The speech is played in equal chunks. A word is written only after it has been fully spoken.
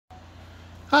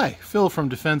Hi, Phil from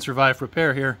Defend, Survive,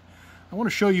 Repair here. I want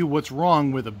to show you what's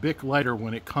wrong with a Bic lighter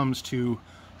when it comes to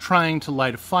trying to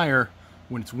light a fire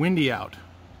when it's windy out.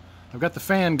 I've got the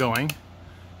fan going.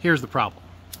 Here's the problem.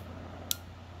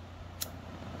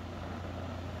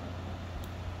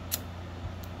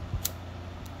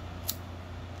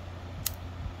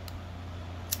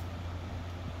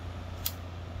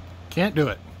 Can't do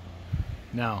it.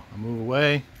 Now, I move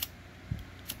away.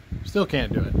 Still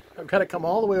can't do it. I've got to come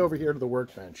all the way over here to the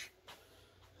workbench.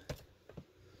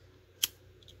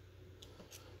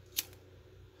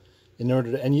 In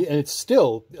order to, and it's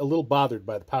still a little bothered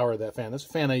by the power of that fan. That's a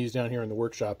fan I use down here in the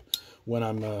workshop when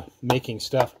I'm making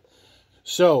stuff.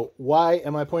 So, why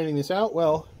am I pointing this out?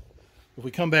 Well, if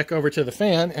we come back over to the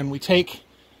fan and we take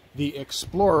the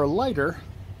Explorer lighter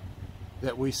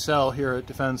that we sell here at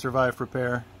Defend, Survive,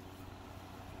 Repair.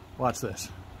 Watch this.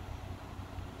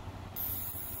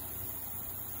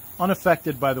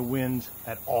 Unaffected by the wind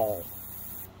at all.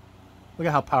 Look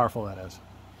at how powerful that is.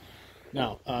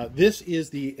 Now, this is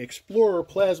the Explorer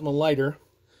plasma lighter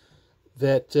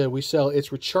that we sell. It's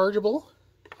rechargeable.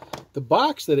 The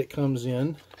box that it comes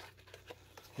in,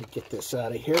 let me get this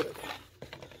out of here,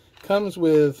 comes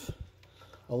with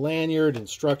a lanyard,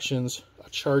 instructions, a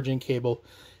charging cable.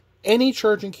 Any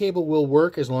charging cable will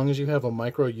work as long as you have a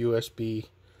micro USB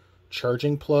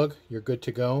charging plug. You're good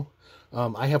to go.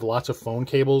 I have lots of phone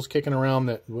cables kicking around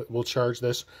that will charge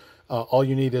this. All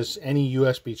you need is any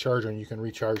USB charger and you can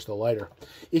recharge the lighter.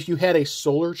 If you had a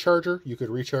solar charger, you could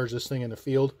recharge this thing in the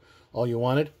field all you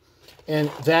wanted. And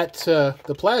that,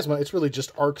 the plasma, it's really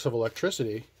just arcs of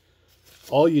electricity.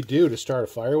 All you do to start a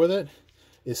fire with it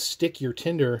is stick your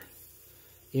tinder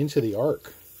into the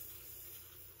arc.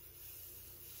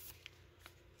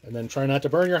 And then try not to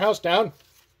burn your house down.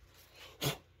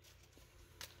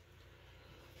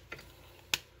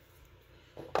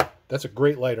 That's a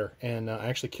great lighter, and I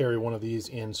actually carry one of these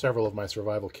in several of my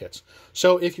survival kits.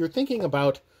 So if you're thinking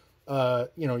about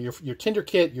your tinder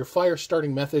kit, your fire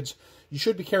starting methods, you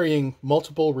should be carrying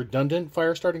multiple redundant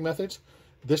fire starting methods.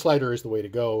 This lighter is the way to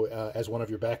go as one of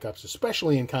your backups,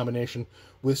 especially in combination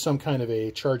with some kind of a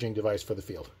charging device for the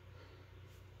field.